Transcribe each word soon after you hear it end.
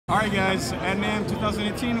Alright guys, at NAMM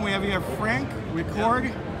 2018 we have here Frank with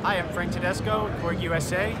Korg. Hi, I'm Frank Tedesco, Korg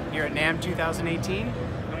USA, here at NAMM 2018.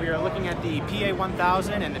 We are looking at the Pa1000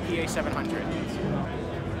 and the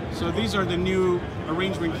Pa700. So these are the new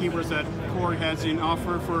arrangement keyboards that Korg has in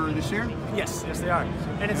offer for this year? Yes, they are.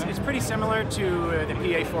 And it's pretty similar to the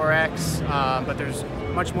Pa4X, but there's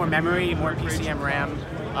much more memory, more PCM RAM,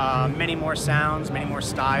 many more sounds, many more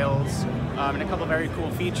styles, and a couple very cool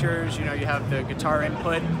features. You know, you have the guitar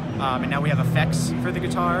input, and now we have effects for the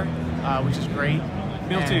guitar, which is great.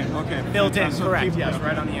 Built in, okay. Built in, So correct, yes,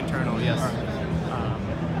 right on the internal, yes. Right.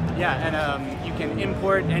 Yeah, and you can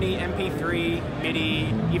import any MP3,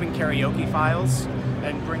 MIDI, even karaoke files,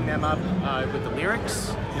 and bring them up with the lyrics.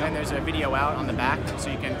 Yep. And there's a video out on the back, so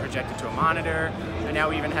you can project it to a monitor. And now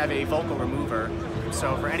we even have a vocal remover.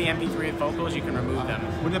 So for any MP3 vocals, you can remove them.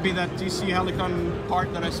 Would that be that DC Helicon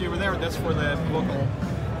part that I see over there? That's for the vocal?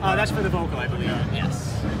 That's for the vocal, I believe.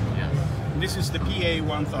 Yes. This is the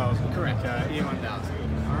Pa1000. Correct, Pa1000.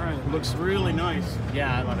 Alright, looks really nice.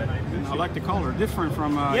 Yeah, I love it. I like the color, different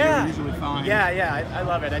from you usually find. Yeah, I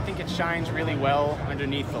love it. I think it shines really well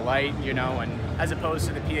underneath the light, you know, and as opposed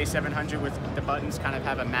to the Pa700 with the buttons kind of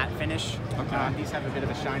have a matte finish. Okay. These have a bit of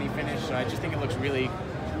a shiny finish, so I just think it looks really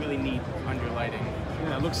neat under lighting.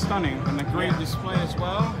 Yeah, it looks stunning, and a great display as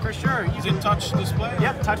well. For sure. Is it touch display?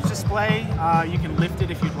 Yep, touch display. You can lift it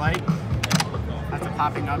if you'd like. That's a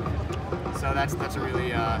popping up. So that's a really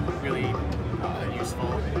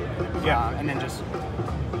useful. Yeah. And then just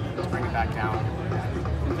bring it back down.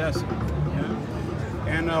 Fantastic. Yeah.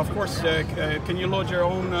 And of course, can you load your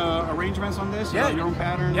own arrangements on this? Yeah. Your own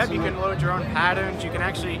patterns? Yep, you can load your own patterns. You can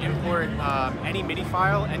actually import any MIDI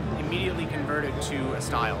file and immediately convert it to a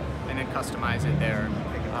style and then customize it there.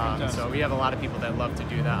 So we have a lot of people that love to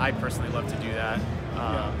do that. I personally love to do that.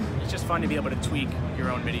 It's just fun to be able to tweak your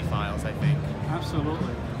own MIDI files, I think.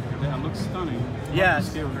 Absolutely. Yeah, it looks stunning. Yeah,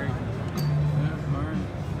 still great. Yeah, all right.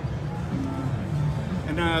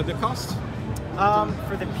 And the cost?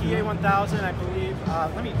 For the Pa1000, I believe.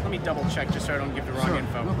 Let me double check just so I don't give the wrong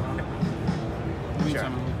info. Sure.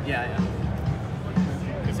 Yeah.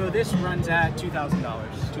 So this runs at $2,000.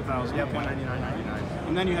 $2,000. Yep, $199.99.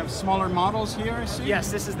 And then you have smaller models here, I see?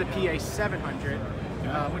 Yes, this is the Pa700,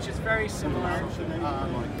 which is very similar.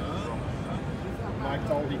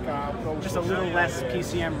 Just a little less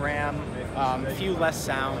PCM RAM, a few less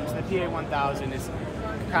sounds. The Pa1000 is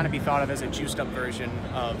kind of be thought of as a juiced up version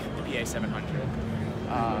of the Pa700.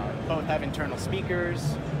 Both have internal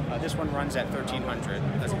speakers. This one runs at 1,300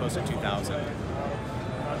 as opposed to 2,000.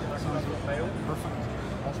 Perfect.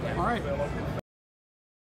 All right.